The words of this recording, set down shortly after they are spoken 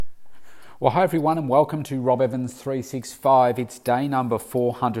Well, hi everyone, and welcome to Rob Evans 365. It's day number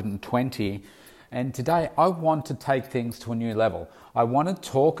 420, and today I want to take things to a new level. I want to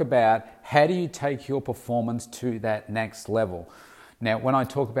talk about how do you take your performance to that next level. Now, when I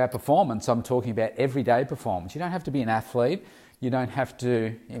talk about performance, I'm talking about everyday performance. You don't have to be an athlete. You don't have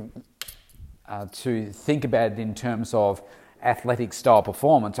to think about it in terms of athletic style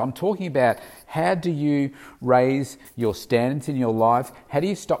performance. I'm talking about how do you raise your standards in your life, how do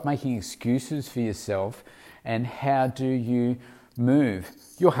you stop making excuses for yourself, and how do you move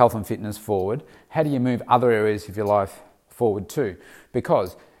your health and fitness forward, how do you move other areas of your life forward too.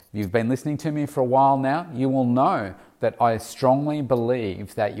 Because if you've been listening to me for a while now, you will know that I strongly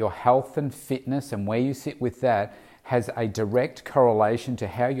believe that your health and fitness and where you sit with that has a direct correlation to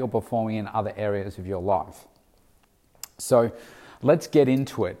how you're performing in other areas of your life. So let's get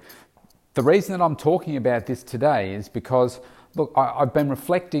into it. The reason that I'm talking about this today is because, look, I've been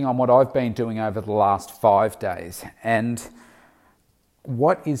reflecting on what I've been doing over the last 5 days. And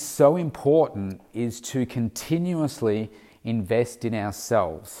what is so important is to continuously invest in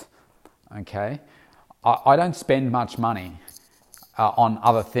ourselves, okay? I don't spend much money on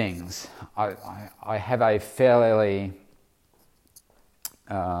other things. I have a fairly,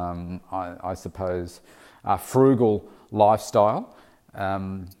 I suppose, frugal lifestyle.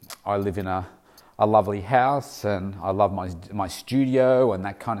 I live in a lovely house and I love my studio and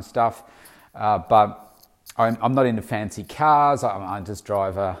that kind of stuff. But I'm not into fancy cars. I just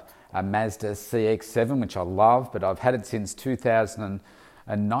drive a Mazda CX-7, which I love, but I've had it since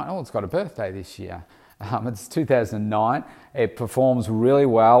 2009. Oh, it's got a birthday this year. It's 2009. It performs really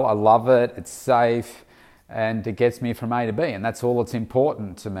well. I love it. It's safe and it gets me from A to B, and that's all that's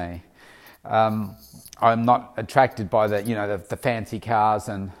important to me. I'm not attracted by the fancy cars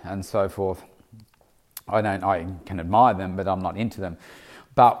and so forth. I can admire them, but I'm not into them.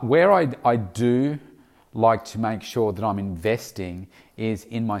 But where I do like to make sure that I'm investing is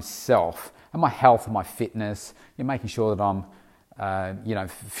in myself and my health and my fitness. You're making sure that I'm,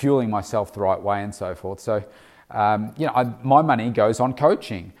 fueling myself the right way and so forth. So, my money goes on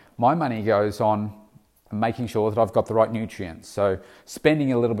coaching. My money goes on making sure that I've got the right nutrients. So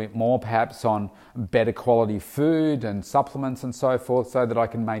spending a little bit more perhaps on better quality food and supplements and so forth, so that I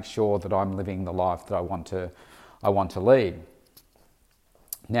can make sure that I'm living the life that I want to lead.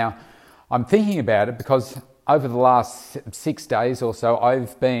 Now, I'm thinking about it because over the last 6 days or so,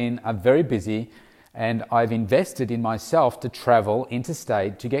 I've been very busy and I've invested in myself to travel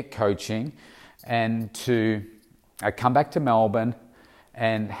interstate to get coaching and to come back to Melbourne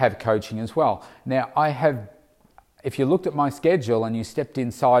and have coaching as well. Now, if you looked at my schedule and you stepped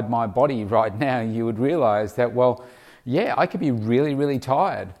inside my body right now, you would realize that, I could be really, really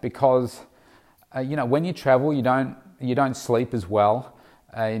tired because, when you travel, you don't sleep as well.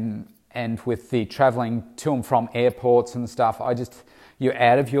 And with the traveling to and from airports and stuff, you're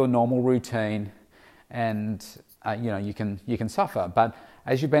out of your normal routine and, you can suffer. But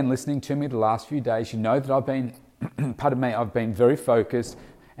as you've been listening to me the last few days, you know that I've been I've been very focused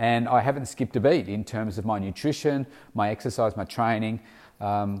and I haven't skipped a beat in terms of my nutrition, my exercise, my training.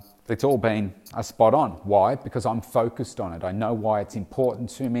 It's all been spot on. Why? Because I'm focused on it. I know why it's important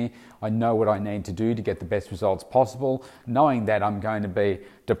to me. I know what I need to do to get the best results possible, knowing that I'm going to be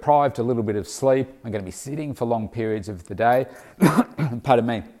deprived a little bit of sleep. I'm going to be sitting for long periods of the day. Pardon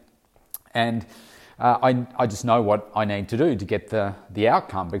me. And I just know what I need to do to get the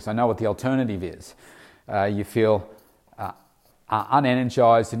outcome, because I know what the alternative is. You feel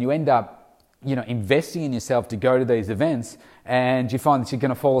unenergized and you end up, investing in yourself to go to these events, and you find that you're going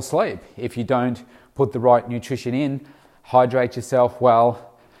to fall asleep if you don't put the right nutrition in, hydrate yourself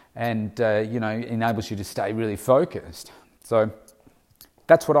well, and, enables you to stay really focused. So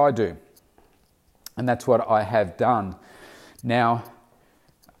that's what I do. And that's what I have done. Now,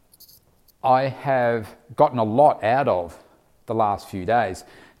 I have gotten a lot out of the last few days.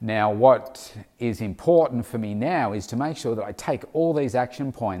 Now, what is important for me now is to make sure that I take all these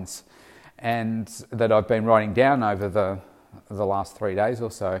action points and that I've been writing down over the last 3 days or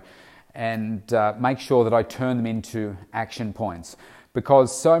so, and make sure that I turn them into action points.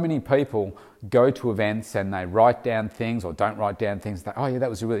 Because so many people go to events and they write down things or don't write down things. They, that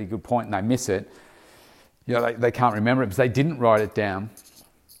was a really good point, and they miss it. They can't remember it because they didn't write it down.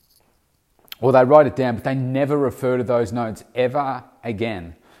 Or they write it down, but they never refer to those notes ever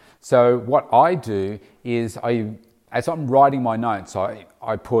again. So what I do is as I'm writing my notes, I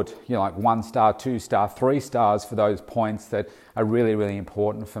put, 1 star, 2 star, 3 stars for those points that are really, really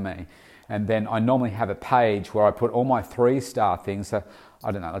important for me. And then I normally have a page where I put all my 3-star things. So,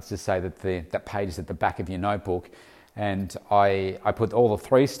 I don't know, let's just say that that page is at the back of your notebook. And I put all the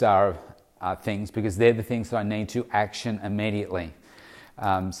 3-star things, because they're the things that I need to action immediately.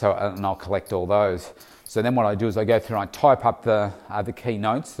 And I'll collect all those. So then what I do is I go through and I type up the key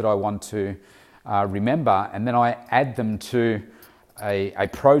notes that I want to remember, and then I add them to a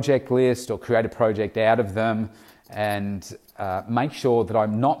project list or create a project out of them, and make sure that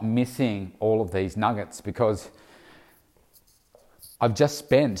I'm not missing all of these nuggets, because I've just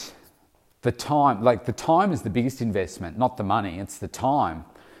spent the time. Like, the time is the biggest investment, not the money. It's the time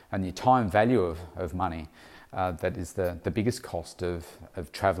and the time value of money that is the biggest cost of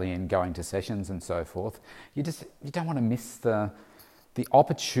traveling and going to sessions and so forth. You don't want to miss the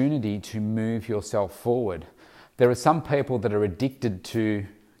opportunity to move yourself forward. There are some people that are addicted to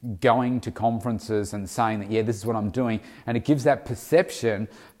going to conferences and saying that, yeah, this is what I'm doing, and it gives that perception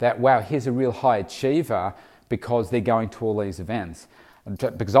that, wow, here's a real high achiever because they're going to all these events.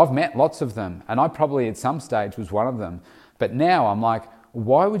 Because I've met lots of them, and I probably at some stage was one of them. But now I'm like,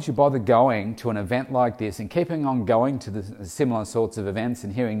 why would you bother going to an event like this and keeping on going to the similar sorts of events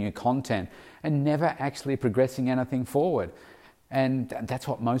and hearing new content and never actually progressing anything forward? And that's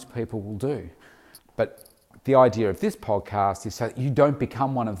what most people will do. But the idea of this podcast is so that you don't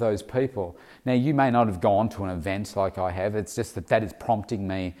become one of those people. Now, you may not have gone to an event like I have. It's just that is prompting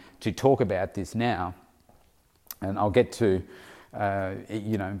me to talk about this now. And I'll get to,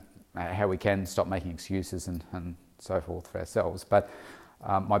 how we can stop making excuses and so forth for ourselves. But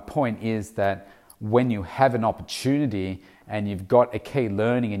my point is that when you have an opportunity and you've got a key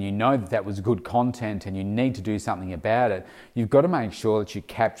learning and you know that that was good content and you need to do something about it, you've got to make sure that you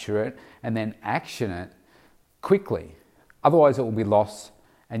capture it and then action it quickly. Otherwise it will be lost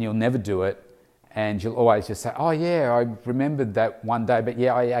and you'll never do it, and you'll always just say, oh yeah, I remembered that one day, but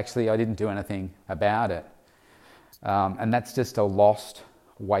yeah, I didn't do anything about it. And that's just a lost,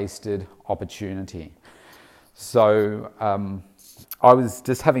 wasted opportunity. So I was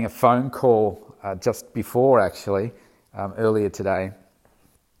just having a phone call just before, actually, earlier today,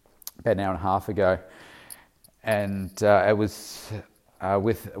 about an hour and a half ago, and it was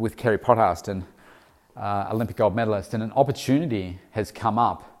with Kerry Potthast, Olympic gold medalist, and an opportunity has come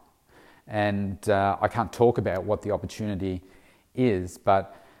up, and I can't talk about what the opportunity is,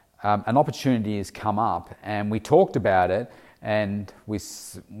 but an opportunity has come up, and we talked about it, and we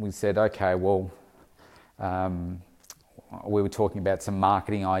said, okay, well, we were talking about some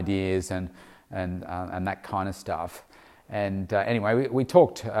marketing ideas and that kind of stuff. And anyway, we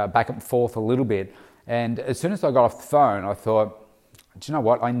talked back and forth a little bit. And as soon as I got off the phone, I thought, do you know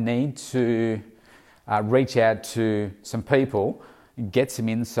what? I need to reach out to some people, get some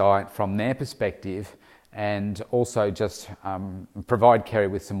insight from their perspective, and also just provide Kerry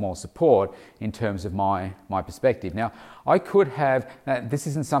with some more support in terms of my perspective. Now, I could have, this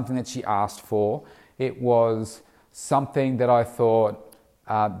isn't something that she asked for. It was something that I thought,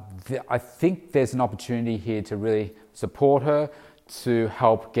 I think there's an opportunity here to really support her, to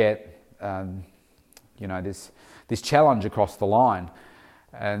help get, this challenge across the line.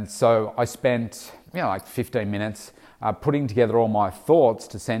 And so I spent, like 15 minutes putting together all my thoughts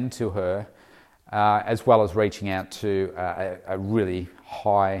to send to her, as well as reaching out to a really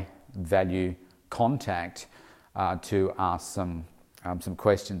high value contact to ask some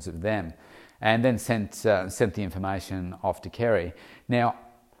questions of them, and then sent the information off to Kerry. Now,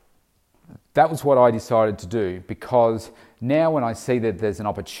 that was what I decided to do, because now when I see that there's an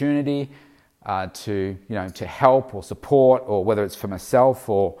opportunity to help or support, or whether it's for myself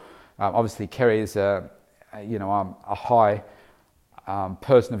or obviously Kerry is a high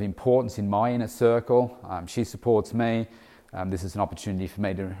person of importance in my inner circle. She supports me. This is an opportunity for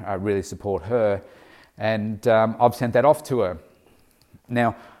me to really support her, and I've sent that off to her.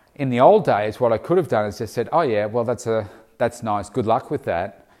 Now, in the old days, what I could have done is just said, oh yeah, well that's nice, good luck with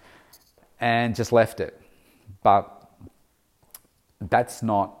that, and just left it. But that's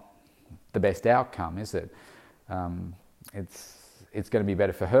not the best outcome, is it? It's going to be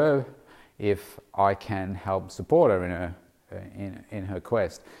better for her if I can help support her in her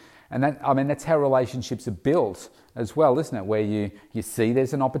quest. And that's how relationships are built as well, isn't it? Where you see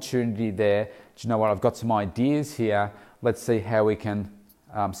there's an opportunity there. Do you know what? I've got some ideas here. Let's see how we can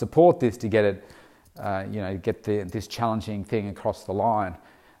support this to get it, get this challenging thing across the line.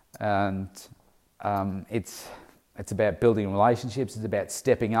 And it's about building relationships. It's about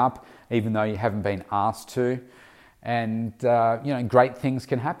stepping up, even though you haven't been asked to. And great things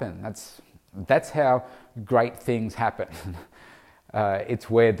can happen. That's how great things happen. It's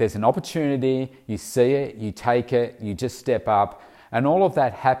where there's an opportunity, you see it, you take it, you just step up. And all of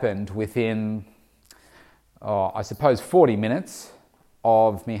that happened within, I suppose, 40 minutes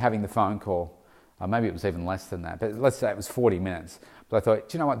of me having the phone call. Maybe it was even less than that, but let's say it was 40 minutes. But I thought,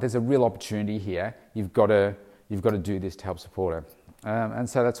 do you know what? There's a real opportunity here. You've got to do this to help support her. And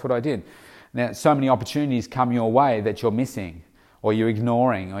so that's what I did. Now, so many opportunities come your way that you're missing, or you're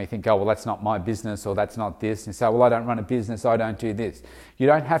ignoring, or you think, oh, well, that's not my business, or that's not this. And you say, well, I don't run a business, I don't do this. You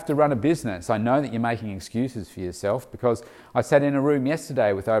don't have to run a business. I know that you're making excuses for yourself, because I sat in a room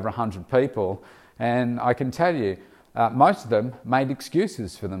yesterday with over 100 people, and I can tell you, most of them made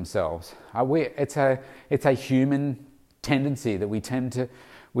excuses for themselves. It's a human tendency that we tend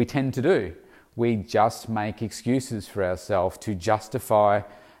to do. We just make excuses for ourselves to justify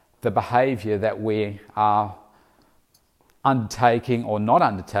the behaviour that we are undertaking or not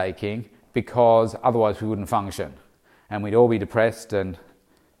undertaking, because otherwise we wouldn't function, and we'd all be depressed and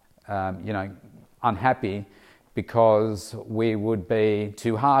unhappy, because we would be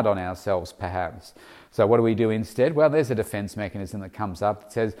too hard on ourselves perhaps. So what do we do instead? Well, there's a defence mechanism that comes up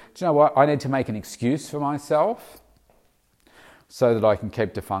that says, do you know what, I need to make an excuse for myself so that I can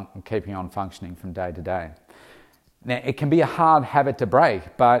keeping on functioning from day to day. Now, it can be a hard habit to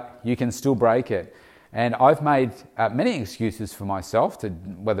break, but you can still break it. And I've made many excuses for myself,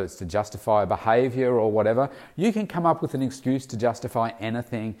 whether it's to justify a behaviour or whatever. You can come up with an excuse to justify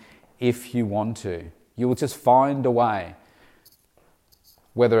anything if you want to. You will just find a way,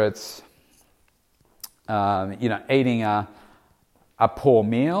 whether it's eating a poor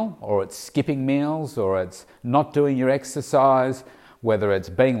meal, or it's skipping meals, or it's not doing your exercise, whether it's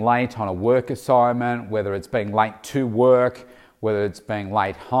being late on a work assignment, whether it's being late to work, whether it's being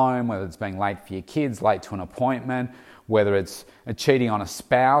late home, whether it's being late for your kids, late to an appointment, whether it's cheating on a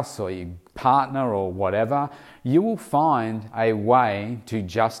spouse or your partner or whatever. You will find a way to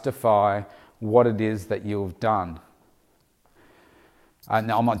justify what it is that you've done.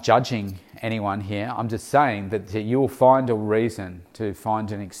 Now, I'm not judging anyone here. I'm just saying that you will find a reason, to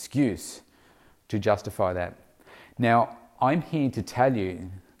find an excuse to justify that. Now, I'm here to tell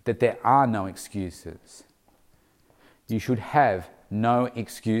you that there are no excuses. You should have no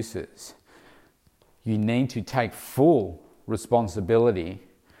excuses. You need to take full responsibility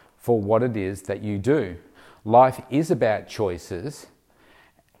for what it is that you do. Life is about choices,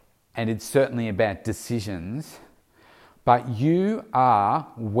 and it's certainly about decisions, but you are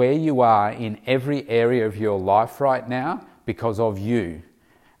where you are in every area of your life right now because of you,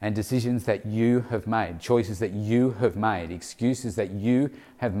 and decisions that you have made, choices that you have made, excuses that you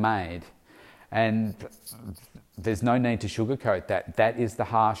have made. And there's no need to sugarcoat that. That is the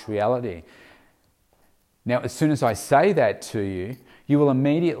harsh reality. Now, as soon as I say that to you, you will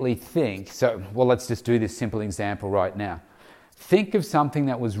immediately think, let's just do this simple example right now. Think of something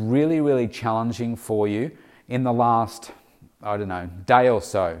that was really, really challenging for you in the last, day or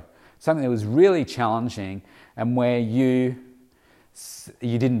so. Something that was really challenging and where you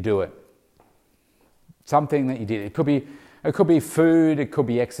didn't do it. Something that you did. It could be food, it could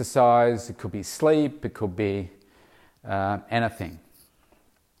be exercise, it could be sleep, it could be anything.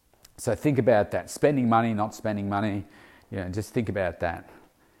 So think about that. Spending money, not spending money, just think about that.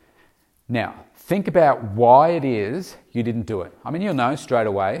 Now, think about why it is you didn't do it. I mean, you'll know straight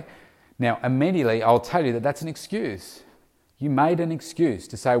away. Now, immediately, I'll tell you that that's an excuse. You made an excuse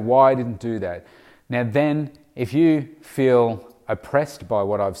to say why I didn't do that. Now then, if you feel oppressed by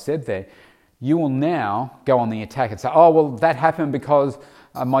what I've said there, you will now go on the attack and say, oh, well, that happened because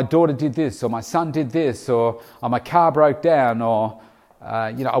my daughter did this, or my son did this, or my car broke down, or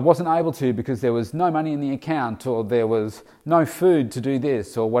I wasn't able to because there was no money in the account, or there was no food to do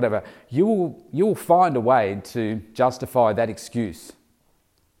this, or whatever. You will find a way to justify that excuse.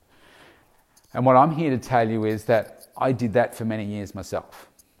 And what I'm here to tell you is that I did that for many years myself.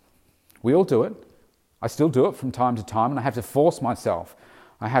 We all do it. I still do it from time to time, and I have to force myself.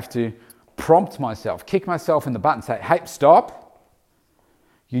 I have to prompt myself, kick myself in the butt and say, hey, stop.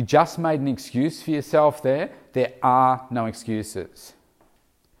 You just made an excuse for yourself there. There are no excuses.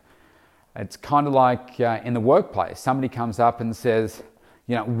 It's kind of like in the workplace. Somebody comes up and says,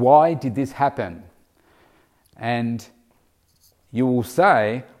 why did this happen? And you will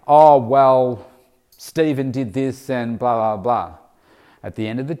say, oh, well, Stephen did this and blah, blah, blah. At the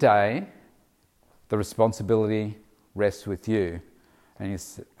end of the day, the responsibility rests with you.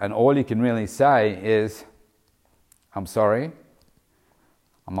 And all you can really say is, I'm sorry,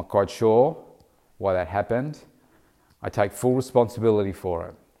 I'm not quite sure why that happened. I take full responsibility for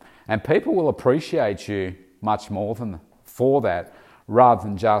it. And people will appreciate you much more for that, rather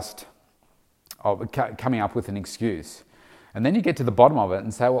than just coming up with an excuse. And then you get to the bottom of it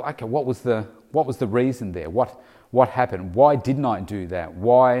and say, well, okay, what was the reason there? What happened? Why didn't I do that?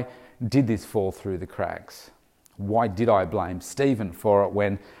 Why did this fall through the cracks? Why did I blame Stephen for it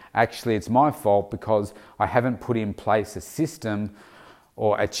when actually it's my fault because I haven't put in place a system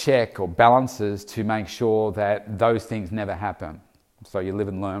or a check or balances to make sure that those things never happen. So you live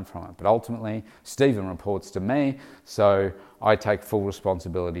and learn from it. But ultimately, Stephen reports to me, so I take full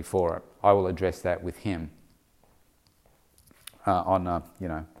responsibility for it. I will address that with him on a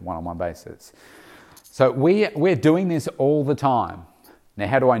one-on-one basis. So we're doing this all the time. Now,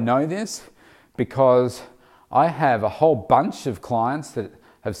 how do I know this? Because I have a whole bunch of clients that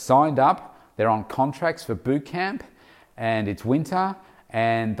have signed up. They're on contracts for boot camp, and it's winter,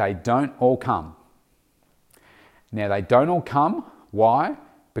 and they don't all come. Now, they don't all come. Why?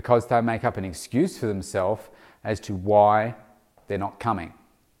 Because they make up an excuse for themselves as to why they're not coming.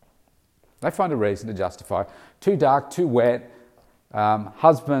 They find a reason to justify. Too dark, too wet,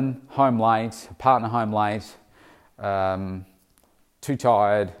 husband home late, partner home late, too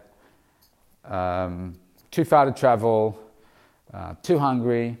tired, too far to travel, too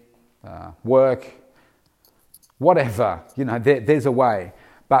hungry, work, whatever. There's a way.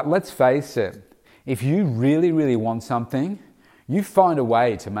 But let's face it, if you really, really want something, you find a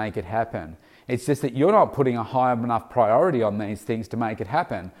way to make it happen. It's just that you're not putting a high enough priority on these things to make it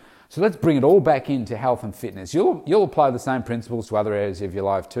happen. So let's bring it all back into health and fitness. You'll apply the same principles to other areas of your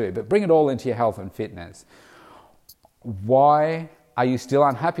life too, but bring it all into your health and fitness. Why are you still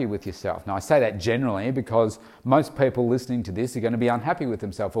unhappy with yourself? Now, I say that generally because most people listening to this are going to be unhappy with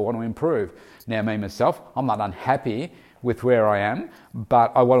themselves or want to improve. Now, me, myself, I'm not unhappy with where I am,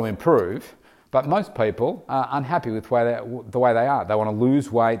 but I want to improve. But most people are unhappy with the way they are. They want to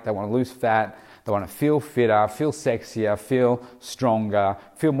lose weight, they want to lose fat, they want to feel fitter, feel sexier, feel stronger,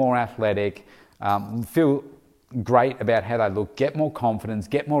 feel more athletic, feel great about how they look, get more confidence,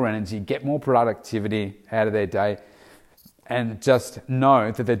 get more energy, get more productivity out of their day, and just know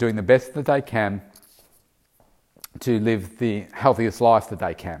that they're doing the best that they can to live the healthiest life that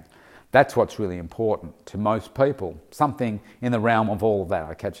they can. That's what's really important to most people. Something in the realm of all of that.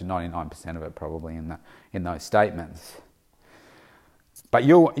 I catch 99% of it probably in those statements. But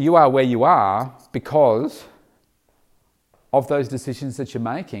you are where you are because of those decisions that you're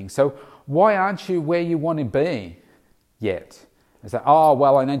making. So why aren't you where you want to be yet? They say, oh,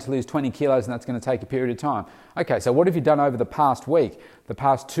 well, I need to lose 20 kilos and that's going to take a period of time. Okay, so what have you done over the past week, the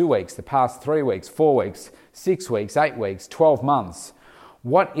past 2 weeks, the past 3 weeks, 4 weeks, 6 weeks, 8 weeks, 12 months?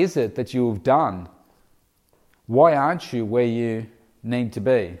 What is it that you have done? Why aren't you where you need to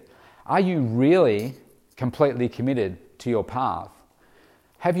be? Are you really completely committed to your path?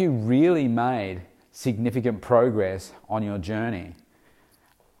 Have you really made significant progress on your journey?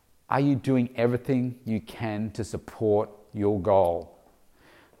 Are you doing everything you can to support your goal?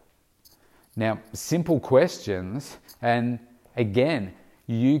 Now, simple questions, and again,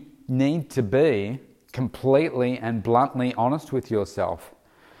 you need to be completely and bluntly honest with yourself.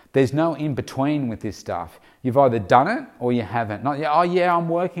 There's no in between with this stuff. You've either done it or you haven't. Not, oh yeah, I'm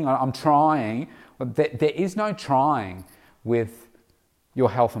working on it, I'm trying. But there is no trying with your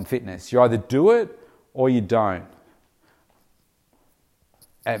health and fitness. You either do it or you don't.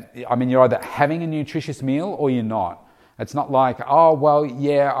 I mean, you're either having a nutritious meal or you're not. It's not like, oh, well,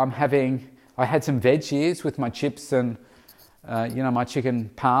 yeah, I had some veggies with my chips and, my chicken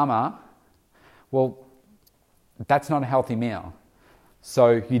parma. Well, that's not a healthy meal.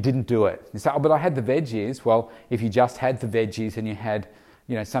 So you didn't do it. You say, oh, but I had the veggies. Well, if you just had the veggies and you had,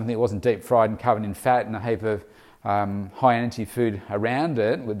 something that wasn't deep fried and covered in fat and a heap of high energy food around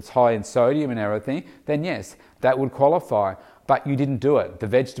it, with it's high in sodium and everything, then yes, that would qualify. But you didn't do it. The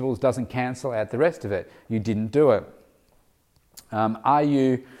vegetables doesn't cancel out the rest of it. You didn't do it. Are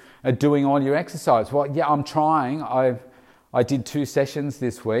you doing all your exercise? Well, yeah, I'm trying. I did 2 sessions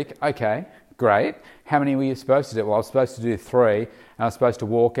this week. Okay, great. How many were you supposed to do? Well, I was supposed to do 3, and I was supposed to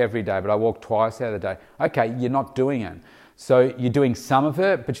walk every day, but I walked twice out of the day. Okay, you're not doing it. So you're doing some of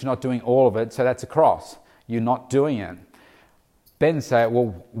it, but you're not doing all of it, so that's a cross. You're not doing it. Then say,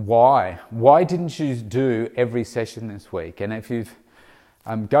 well, why? Why didn't you do every session this week? And if you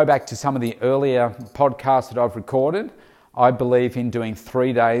go back to some of the earlier podcasts that I've recorded, I believe in doing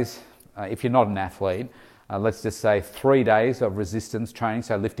 3 days, if you're not an athlete, let's just say 3 days of resistance training,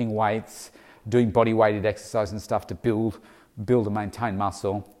 so lifting weights, doing body weighted exercise and stuff to build and maintain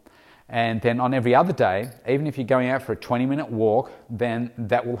muscle. And then on every other day, even if you're going out for a 20-minute walk, then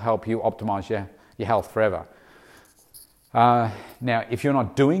that will help you optimize your health forever. Now, if you're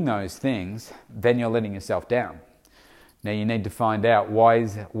not doing those things, then you're letting yourself down. Now, you need to find out why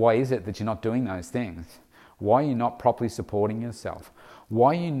is it that you're not doing those things? Why are you not properly supporting yourself?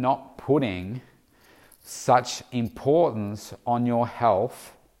 Why are you not putting such importance on your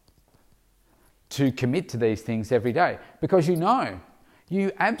health to commit to these things every day? Because you know You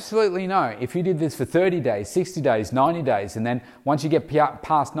absolutely know if you did this for 30 days, 60 days, 90 days, and then once you get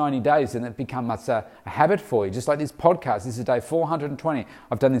past 90 days, then it becomes a habit for you. Just like this podcast, this is day 420.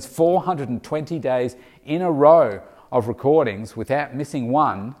 I've done this 420 days in a row of recordings without missing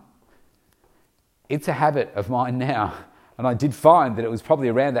one. It's a habit of mine now. And I did find that it was probably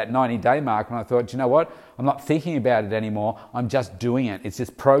around that 90-day mark when I thought, you know what? I'm not thinking about it anymore. I'm just doing it. It's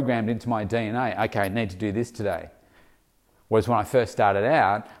just programmed into my DNA. Okay, I need to do this today. Whereas when I first started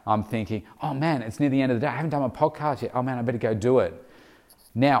out, I'm thinking, oh man, it's near the end of the day. I haven't done my podcast yet. Oh man, I better go do it.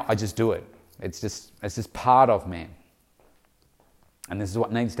 Now I just do it. It's just part of me. And this is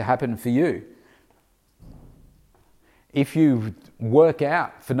what needs to happen for you. If you work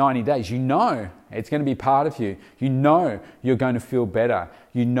out for 90 days, you know it's going to be part of you. You know you're going to feel better.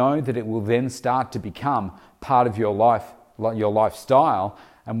 You know that it will then start to become part of your life, your lifestyle,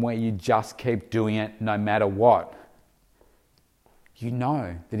 and where you just keep doing it no matter what. You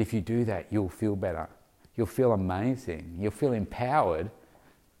know that if you do that, you'll feel better. You'll feel amazing. You'll feel empowered.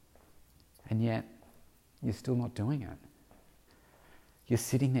 And yet, you're still not doing it. You're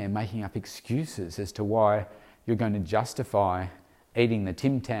sitting there making up excuses as to why you're going to justify eating the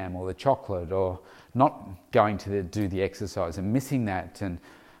Tim Tam or the chocolate, or not going to do the exercise and missing that, and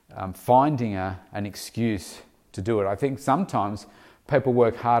finding an excuse to do it. I think sometimes people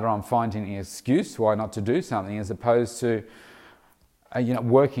work harder on finding an excuse why not to do something, as opposed to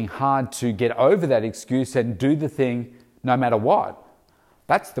working hard to get over that excuse and do the thing no matter what.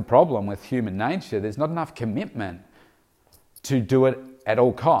 That's the problem with human nature. There's not enough commitment to do it at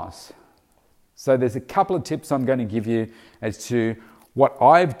all costs. So there's a couple of tips I'm going to give you as to what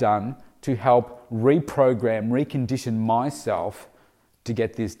I've done to help reprogram, recondition myself to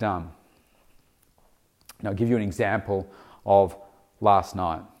get this done. And I'll give you an example of last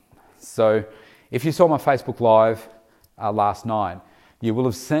night. So if you saw my Facebook Live last night, you will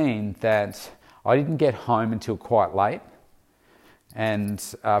have seen that I didn't get home until quite late and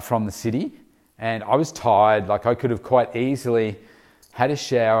from the city, and I was tired. Like, I could have quite easily had a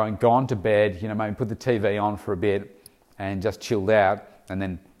shower and gone to bed, maybe put the TV on for a bit and just chilled out, and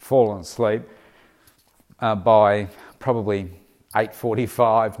then fallen asleep by probably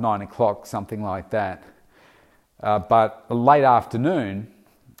 8:45, 9 o'clock, something like that. But late afternoon,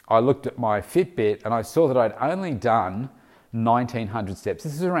 I looked at my Fitbit and I saw that I'd only done 1,900 steps.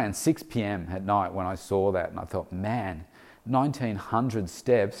 This is around 6 p.m. at night when I saw that, and I thought, man, 1,900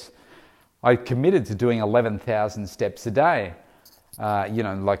 steps. I committed to doing 11,000 steps a day,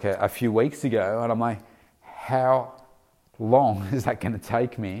 like a few weeks ago, and I'm like, how long is that going to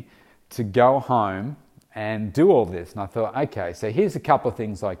take me to go home and do all this? And I thought, okay, so here's a couple of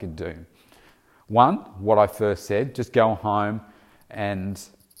things I could do. One, what I first said, just go home and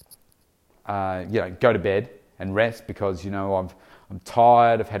go to bed and rest, because I'm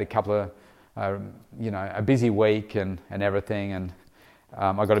tired. I've had a couple of a busy week and everything, and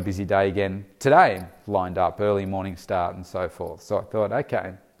I got a busy day again today lined up, early morning start and so forth. So I thought,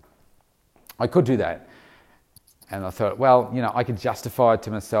 okay, I could do that. And I thought, well, I could justify it to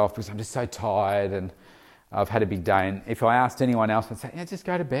myself because I'm just so tired and I've had a big day. And if I asked anyone else, I'd say, yeah, just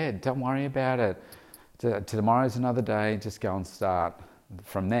go to bed. Don't worry about it. Tomorrow's another day. Just go and start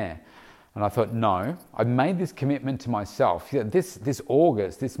from there. And I thought, no, I've made this commitment to myself. This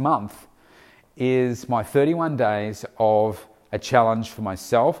August, this month, is my 31 days of a challenge for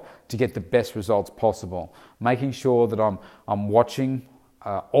myself to get the best results possible. Making sure that I'm watching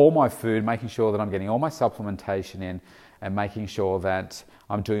all my food, making sure that I'm getting all my supplementation in, and making sure that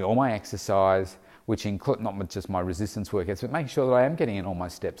I'm doing all my exercise, which include not just my resistance workouts, but making sure that I am getting in all my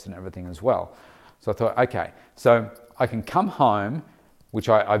steps and everything as well. So I thought, okay, so I can come home, which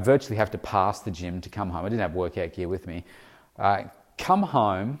I virtually have to pass the gym to come home. I didn't have workout gear with me. Come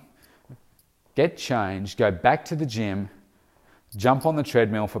home, get changed, go back to the gym, jump on the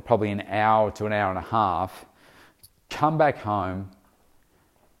treadmill for probably an hour to an hour and a half, come back home,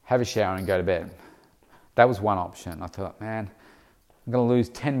 have a shower and go to bed. That was one option. I thought, man, I'm going to lose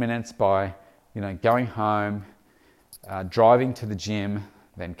 10 minutes by, going home, driving to the gym,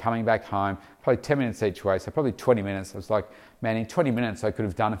 then coming back home, probably 10 minutes each way, so probably 20 minutes. I was like, man, in 20 minutes I could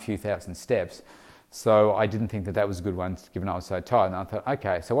have done a few thousand steps. So I didn't think that was a good one, given I was so tired. And I thought,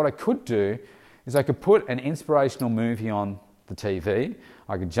 okay, so what I could do is I could put an inspirational movie on the TV.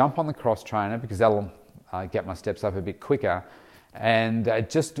 I could jump on the cross trainer, because that'll get my steps up a bit quicker, and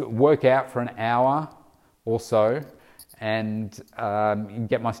just work out for an hour or so and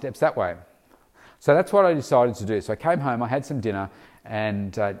get my steps that way. So that's what I decided to do. So I came home, I had some dinner,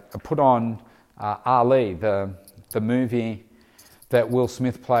 and I put on Ali, the movie that Will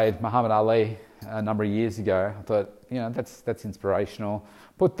Smith played Muhammad Ali a number of years ago. I thought, that's inspirational.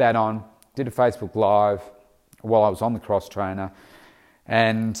 Put that on, did a Facebook Live while I was on the cross trainer.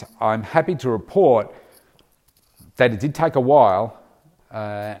 And I'm happy to report that it did take a while,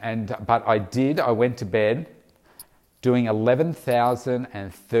 but I went to bed doing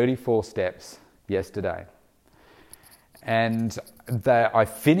 11,034 steps yesterday. And I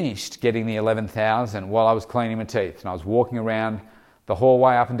finished getting the 11,000 while I was cleaning my teeth. And I was walking around the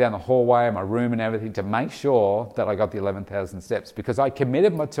hallway, up and down the hallway, my room and everything, to make sure that I got the 11,000 steps, because I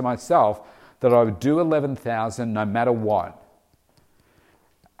committed to myself that I would do 11,000 no matter what.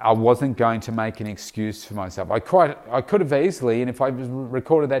 I wasn't going to make an excuse for myself. I could have easily, and if I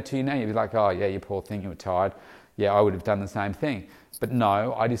recorded that to you now, you'd be like, oh yeah, you poor thing, you were tired. Yeah, I would have done the same thing. But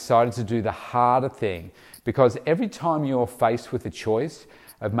no, I decided to do the harder thing, because every time you're faced with a choice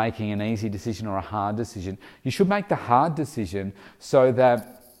of making an easy decision or a hard decision, you should make the hard decision so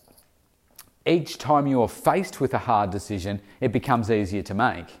that each time you are faced with a hard decision, it becomes easier to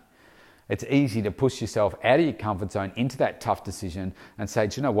make. It's easy to push yourself out of your comfort zone into that tough decision and say,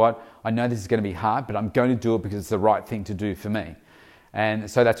 do you know what? I know this is going to be hard, but I'm going to do it because it's the right thing to do for me. And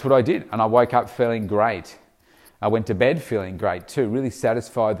so that's what I did. And I woke up feeling great. I went to bed feeling great too, really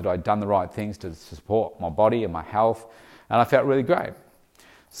satisfied that I'd done the right things to support my body and my health. And I felt really great.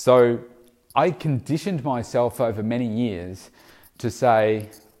 So I conditioned myself over many years to say,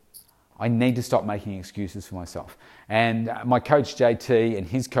 I need to stop making excuses for myself. And my coach JT and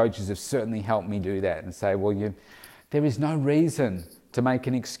his coaches have certainly helped me do that and say, well, there is no reason to make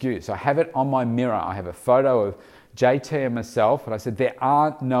an excuse. I have it on my mirror. I have a photo of JT and myself, and I said, there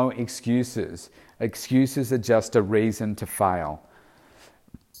are no excuses. Excuses are just a reason to fail.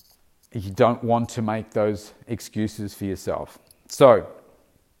 You don't want to make those excuses for yourself. So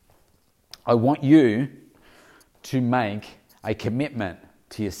I want you to make a commitment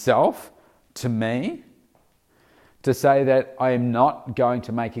to yourself, to me, to say that I am not going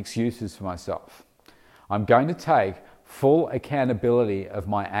to make excuses for myself. I'm going to take full accountability of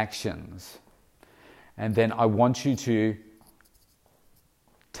my actions. And then I want you to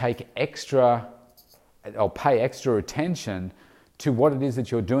pay extra attention to what it is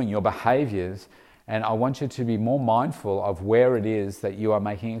that you're doing, your behaviors. And I want you to be more mindful of where it is that you are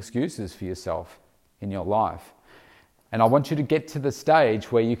making excuses for yourself in your life. And I want you to get to the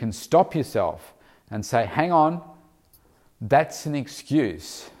stage where you can stop yourself and say, hang on, that's an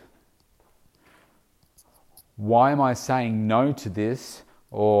excuse. Why am I saying no to this?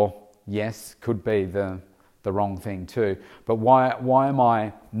 Or yes, could be the wrong thing too. But why am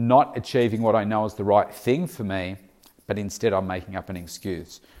I not achieving what I know is the right thing for me, but instead I'm making up an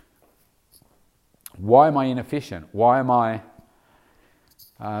excuse? Why am I inefficient? Why am I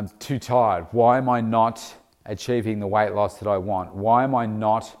too tired? Why am I not achieving the weight loss that I want? Why am I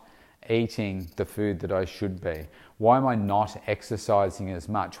not eating the food that I should be? Why am I not exercising as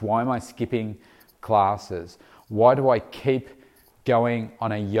much? Why am I skipping classes? Why do I keep going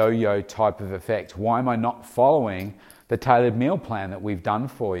on a yo-yo type of effect? Why am I not following the tailored meal plan that we've done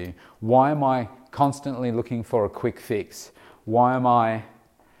for you? Why am I constantly looking for a quick fix? Why am I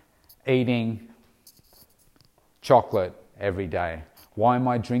eating chocolate every day? Why am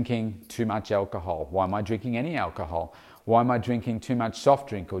I drinking too much alcohol? Why am I drinking any alcohol? Why am I drinking too much soft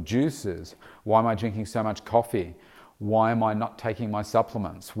drink or juices? Why am I drinking so much coffee? Why am I not taking my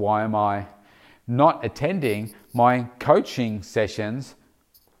supplements? Why am I not attending my coaching sessions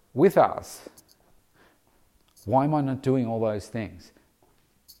with us? Why am I not doing all those things?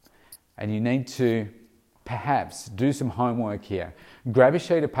 And you need to perhaps do some homework here. Grab a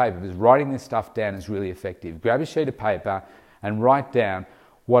sheet of paper, because writing this stuff down is really effective. Grab a sheet of paper and write down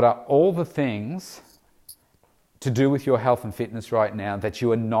what are all the things to do with your health and fitness right now that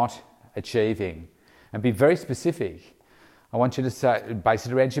you are not achieving. And be very specific. I want you to say, base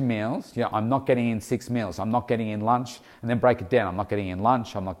it around your meals. I'm not getting in 6 meals. I'm not getting in lunch, and then break it down. I'm not getting in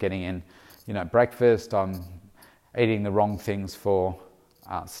lunch. I'm not getting in, breakfast. I'm eating the wrong things for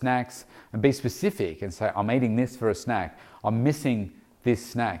snacks. And be specific and say, I'm eating this for a snack. I'm missing this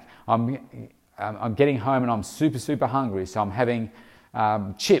snack. I'm getting home and I'm super, super hungry. So I'm having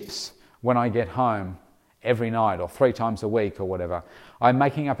chips when I get home every night or 3 times a week or whatever. I'm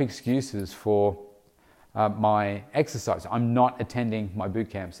making up excuses for my exercise. I'm not attending my boot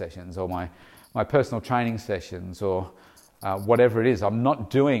camp sessions or my personal training sessions or whatever it is. I'm not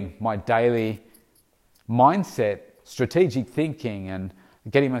doing my daily mindset, strategic thinking and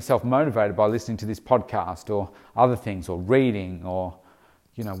getting myself motivated by listening to this podcast or other things or reading or,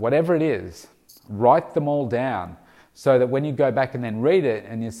 whatever it is. Write them all down So that when you go back and then read it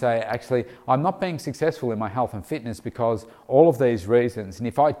and you say, actually, I'm not being successful in my health and fitness because all of these reasons. And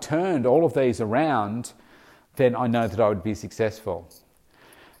if I turned all of these around, then I know that I would be successful.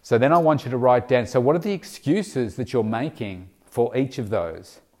 So then I want you to write down, so what are the excuses that you're making for each of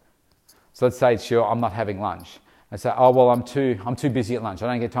those? So let's say, sure, I'm not having lunch. I say, oh, well, I'm too busy at lunch. I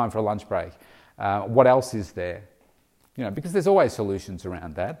don't get time for a lunch break. What else is there? Because there's always solutions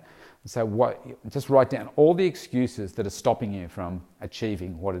around that. So just write down all the excuses that are stopping you from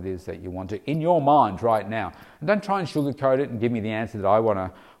achieving what it is that you want to in your mind right now. And don't try and sugarcoat it and give me the answer that I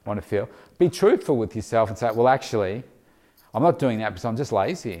want to feel. Be truthful with yourself and say, well, actually, I'm not doing that because I'm just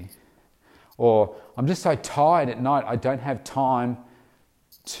lazy. Or I'm just so tired at night, I don't have time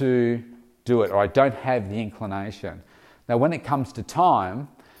to do it, or I don't have the inclination. Now, when it comes to time,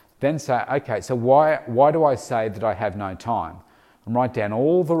 then say, okay, so why do I say that I have no time? And write down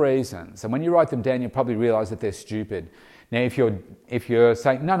all the reasons. And when you write them down, you'll probably realize that they're stupid. Now, if you're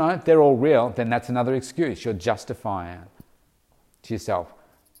saying, no, they're all real, then that's another excuse. You're justifying it to yourself.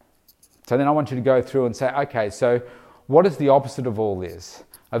 So then I want you to go through and say, okay, so what is the opposite of all this?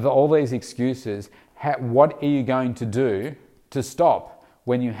 Of all these excuses, what are you going to do to stop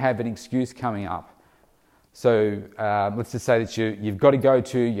when you have an excuse coming up? So let's just say that you've got to go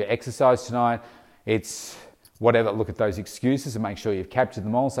to your exercise tonight. It's whatever, look at those excuses and make sure you've captured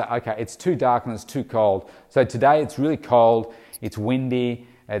them all. Say, okay, it's too dark and it's too cold. So today it's really cold, it's windy,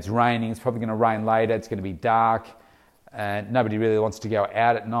 it's raining, it's probably going to rain later, it's going to be dark. And nobody really wants to go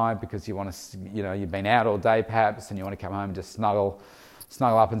out at night because you want to, you've been out all day perhaps and you want to come home and just snuggle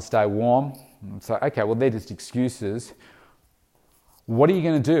up and stay warm. So, okay, well, they're just excuses. What are you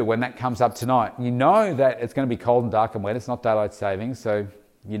going to do when that comes up tonight? You know that it's going to be cold and dark and wet. It's not daylight savings, so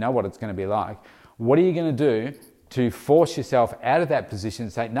you know what it's going to be like. What are you going to do to force yourself out of that position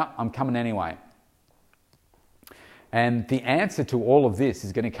and say, no, I'm coming anyway? And the answer to all of this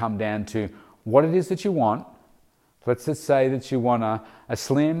is going to come down to what it is that you want. Let's just say that you want a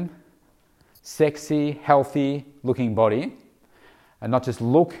slim, sexy, healthy looking body. And not just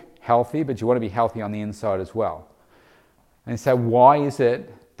look healthy, but you want to be healthy on the inside as well. And so why is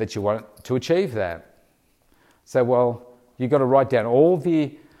it that you want to achieve that? So, well, you've got to write down all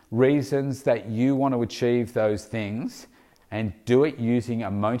the reasons that you want to achieve those things and do it using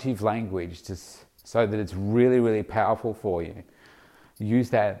emotive language so that it's really, really powerful for you. Use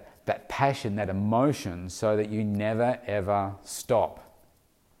that passion, that emotion, so that you never, ever stop.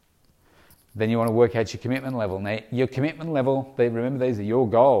 Then you want to work out your commitment level. Now, your commitment level, remember these are your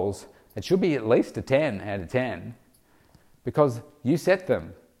goals. It should be at least a 10 out of 10 because you set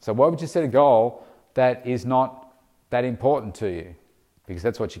them. So why would you set a goal that is not that important to you? Because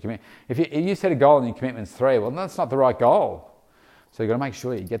that's what you commit. If you set a goal and your commitment's 3, well, that's not the right goal. So you've got to make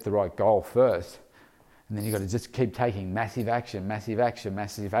sure you get the right goal first. And then you've got to just keep taking massive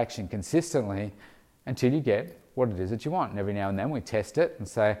action consistently until you get what it is that you want. And every now and then we test it and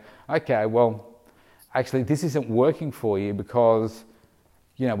say, okay, well, actually this isn't working for you because,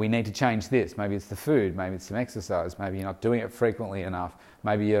 we need to change this. Maybe it's the food, maybe it's some exercise, maybe you're not doing it frequently enough,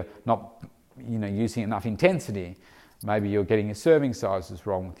 maybe you're not, using enough intensity, maybe you're getting your serving sizes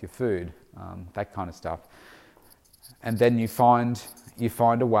wrong with your food, that kind of stuff. And then you find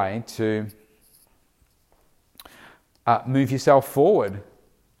a way to move yourself forward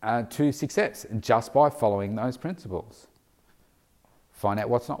to success just by following those principles. Find out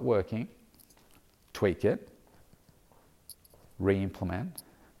what's not working, tweak it, re-implement,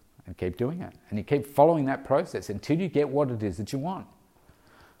 and keep doing it. And you keep following that process until you get what it is that you want.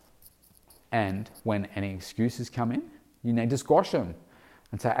 And when any excuses come in, you need to squash them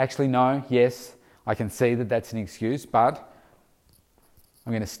and say, actually, no, yes, I can see that that's an excuse, but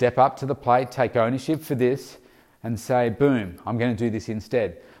I'm going to step up to the plate, take ownership for this, and say, boom, I'm going to do this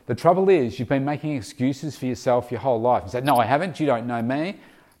instead. The trouble is, you've been making excuses for yourself your whole life. You say, no, I haven't, you don't know me.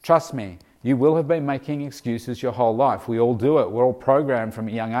 Trust me, you will have been making excuses your whole life. We all do it. We're all programmed from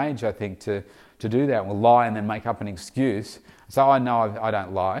a young age, I think, to do that. We'll lie and then make up an excuse. So I know I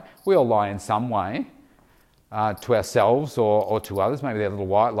don't lie. We all lie in some way to ourselves or to others. Maybe they're little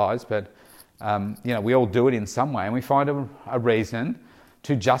white lies, but we all do it in some way. And we find a reason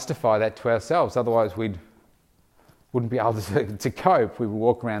to justify that to ourselves. Otherwise, we wouldn't be able to cope. We would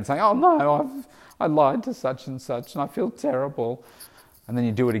walk around saying, oh no, I lied to such and I feel terrible. And then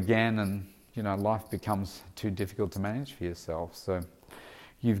you do it again and, life becomes too difficult to manage for yourself. So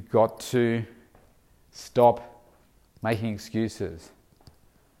you've got to stop making excuses.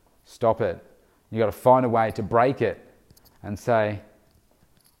 Stop it. You've got to find a way to break it and say,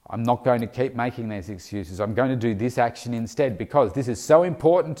 I'm not going to keep making these excuses. I'm going to do this action instead because this is so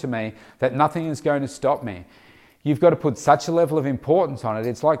important to me that nothing is going to stop me. you've got to put such a level of importance on it.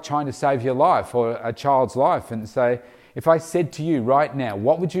 It's like trying to save your life or a child's life and say, if I said to you right now,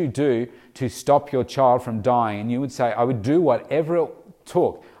 what would you do to stop your child from dying? And you would say, I would do whatever it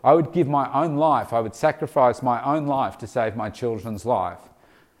took. I would give my own life. I would sacrifice my own life to save my children's life.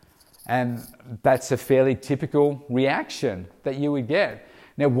 And that's a fairly typical reaction that you would get.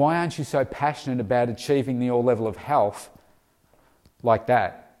 Now, why aren't you so passionate about achieving your level of health like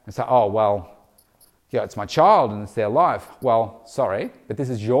that? And say, oh, well, yeah, it's my child and it's their life. Well, sorry, but this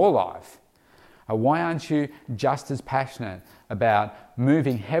is your life. Why aren't you just as passionate about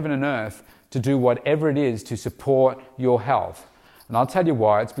moving heaven and earth to do whatever it is to support your health? And I'll tell you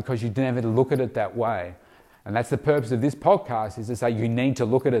why. It's because you never look at it that way. And that's the purpose of this podcast, is to say you need to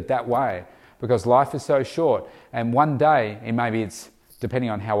look at it that way, because life is so short. And one day, and maybe it's, depending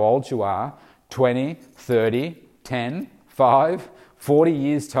on how old you are, 20, 30, 10, 5, 40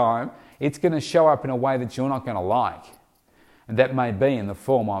 years' time, it's going to show up in a way that you're not going to like. And that may be in the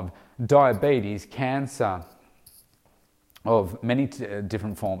form of diabetes, cancer, of many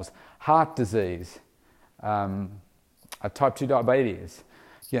different forms, heart disease, type 2 diabetes.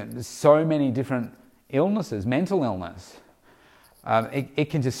 There's so many different illnesses, mental illness. It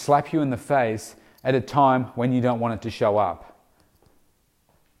can just slap you in the face at a time when you don't want it to show up.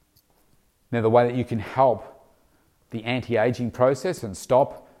 Now, the way that you can help the anti-aging process and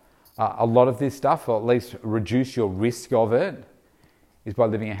stop a lot of this stuff, or at least reduce your risk of it, is by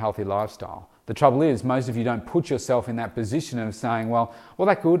living a healthy lifestyle. The trouble is, most of you don't put yourself in that position of saying, well,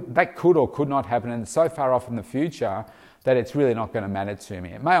 that could or could not happen, and it's so far off in the future that it's really not going to matter to me.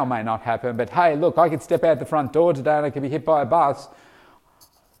 It may or may not happen, but hey, look, I could step out the front door today and I could be hit by a bus.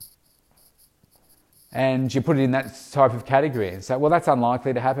 And you put it in that type of category and say, well, that's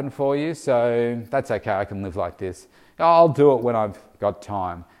unlikely to happen for you, so that's okay, I can live like this. I'll do it when I've got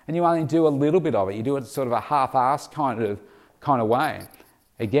time. And you only do a little bit of it. You do it sort of a half-assed kind of way.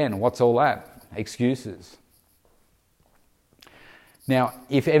 Again, what's all that? Excuses. Now,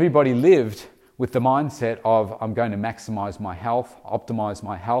 if everybody lived with the mindset of, I'm going to maximize my health, optimize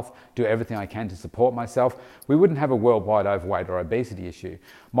my health, do everything I can to support myself, we wouldn't have a worldwide overweight or obesity issue.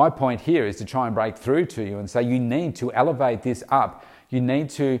 My point here is to try and break through to you and say you need to elevate this up. You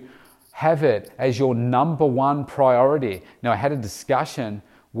need to have it as your number one priority. Now, I had a discussion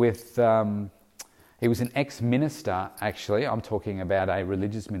with, he was an ex-minister, actually. I'm talking about a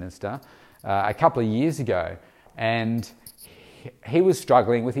religious minister, a couple of years ago. And he was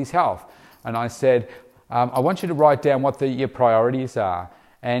struggling with his health. And I said, I want you to write down what your priorities are.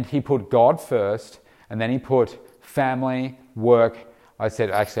 And he put God first, and then he put family, work. I said,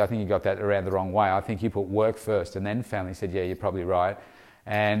 actually, I think you got that around the wrong way. I think you put work first and then family. He said, yeah, you're probably right.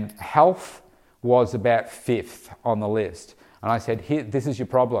 And health was about fifth on the list. And I said, here, this is your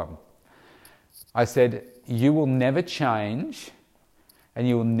problem. I said, you will never change and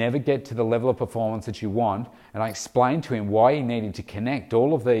you will never get to the level of performance that you want. And I explained to him why he needed to connect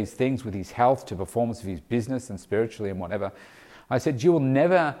all of these things with his health to performance of his business and spiritually and whatever. I said, you will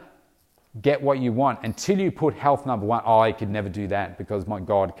never get what you want until you put health number one. Oh, I could never do that because my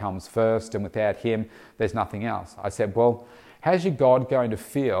God comes first, and without him, there's nothing else. I said, well, how's your God going to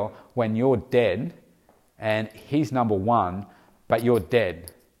feel when you're dead and he's number one, but you're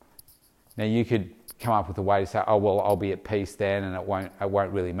dead? Now, you could come up with a way to say, oh, well, I'll be at peace then and it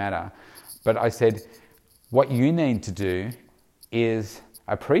won't really matter. But I said, what you need to do is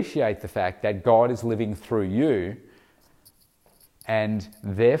appreciate the fact that God is living through you, and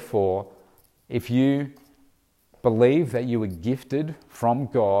therefore, if you believe that you were gifted from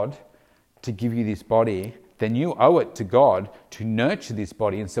God to give you this body, then you owe it to God to nurture this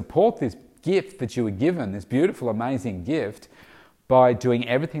body and support this gift that you were given, this beautiful, amazing gift, by doing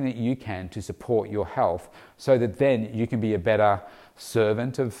everything that you can to support your health, so that then you can be a better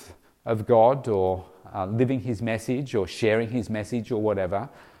servant of God, or living his message or sharing his message or whatever.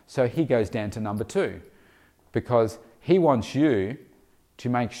 So he goes down to number two, because he wants you to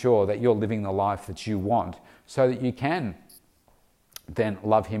make sure that you're living the life that you want, so that you can then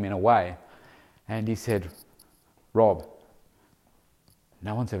love him in a way. And he said, Rob,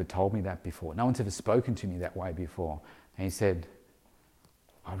 no one's ever told me that before. No one's ever spoken to me that way before. And he said,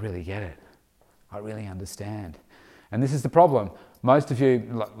 I really get it. I really understand. And this is the problem. Most of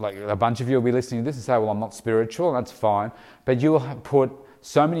you, like a bunch of you, will be listening to this and say, well, I'm not spiritual, and that's fine. But you will put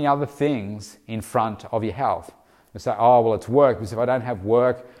so many other things in front of your health. You say, oh, well, it's work. Because if I don't have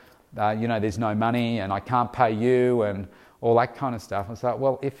work, there's no money and I can't pay you and all that kind of stuff. And it's like,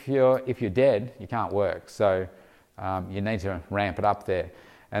 well, if you're dead, you can't work. So you need to ramp it up there.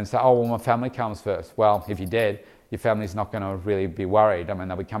 And say, oh, well, my family comes first. Well, if you're dead, your family's not going to really be worried. I mean,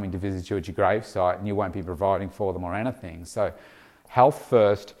 they'll be coming to visit you at your gravesite and you won't be providing for them or anything. So health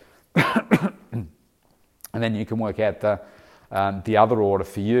first, and then you can work out the other order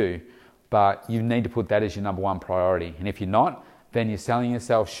for you. But you need to put that as your number one priority. And if you're not, then you're selling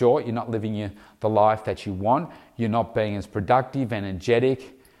yourself short. You're not living the life that you want. You're not being as productive,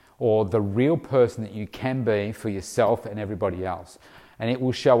 energetic, or the real person that you can be for yourself and everybody else. And it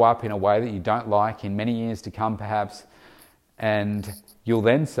will show up in a way that you don't like in many years to come, perhaps. And you'll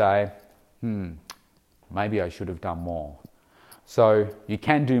then say, maybe I should have done more. So you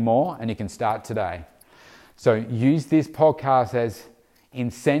can do more, and you can start today. So use this podcast as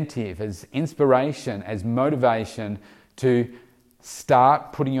incentive, as inspiration, as motivation to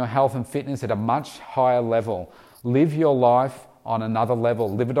start putting your health and fitness at a much higher level. Live your life on another level.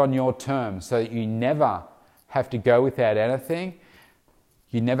 Live it on your terms so that you never have to go without anything.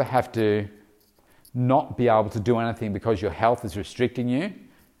 You never have to not be able to do anything because your health is restricting you.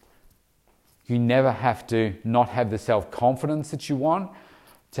 You never have to not have the self-confidence that you want,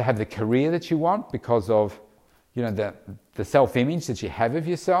 to have the career that you want because of the self-image that you have of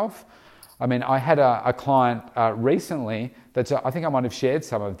yourself. I mean, I had a client recently that I think I might have shared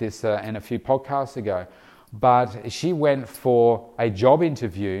some of this in a few podcasts ago, but she went for a job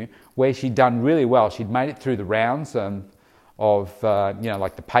interview where she'd done really well. She'd made it through the rounds of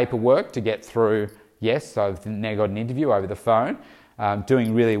like the paperwork to get through. Yes, so I've now got an interview over the phone,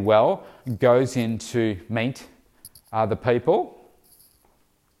 doing really well, goes in to meet the people,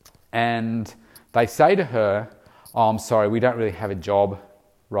 and they say to her, "Oh, I'm sorry, we don't really have a job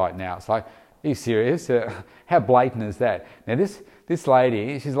right now." It's like, are you serious? How blatant is that? Now this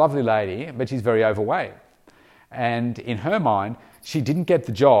lady, she's a lovely lady, but she's very overweight. And in her mind, she didn't get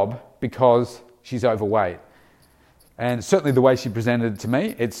the job because she's overweight. And certainly the way she presented it to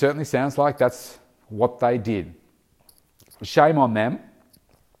me, it certainly sounds like that's what they did. Shame on them.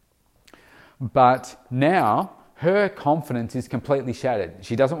 But now her confidence is completely shattered.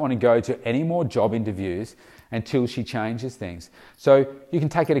 She doesn't want to go to any more job interviews until she changes things. So you can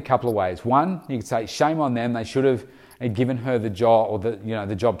take it a couple of ways. One, you can say, shame on them. They should have given her the job, or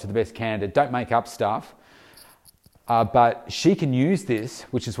the job to the best candidate. Don't make up stuff. But she can use this,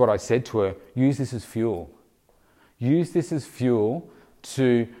 which is what I said to her, use this as fuel. Use this as fuel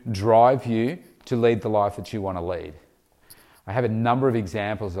to drive you to lead the life that you want to lead. I have a number of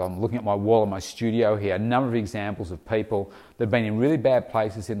examples. I'm looking at my wall in my studio here, a number of examples of people that have been in really bad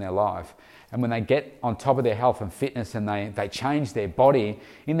places in their life. And when they get on top of their health and fitness and they change their body,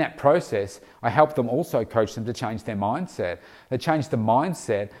 in that process, I help them also coach them to change their mindset. They change the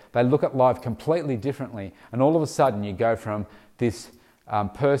mindset, they look at life completely differently. And all of a sudden you go from this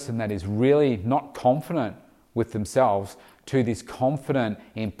person that is really not confident with themselves to this confident,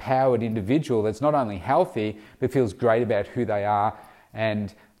 empowered individual that's not only healthy, but feels great about who they are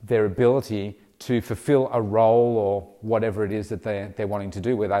and their ability to fulfill a role or whatever it is that they're wanting to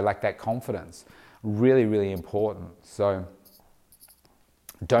do, where they lack that confidence. Really, really important. So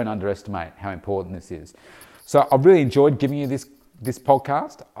don't underestimate how important this is. So I've really enjoyed giving you this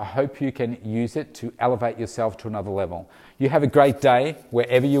podcast. I hope you can use it to elevate yourself to another level. You have a great day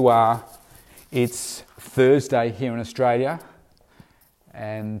wherever you are. It's Thursday here in Australia,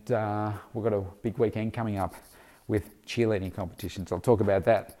 and we've got a big weekend coming up with cheerleading competitions. I'll talk about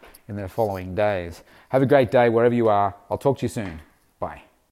that in the following days. Have a great day wherever you are. I'll talk to you soon. Bye.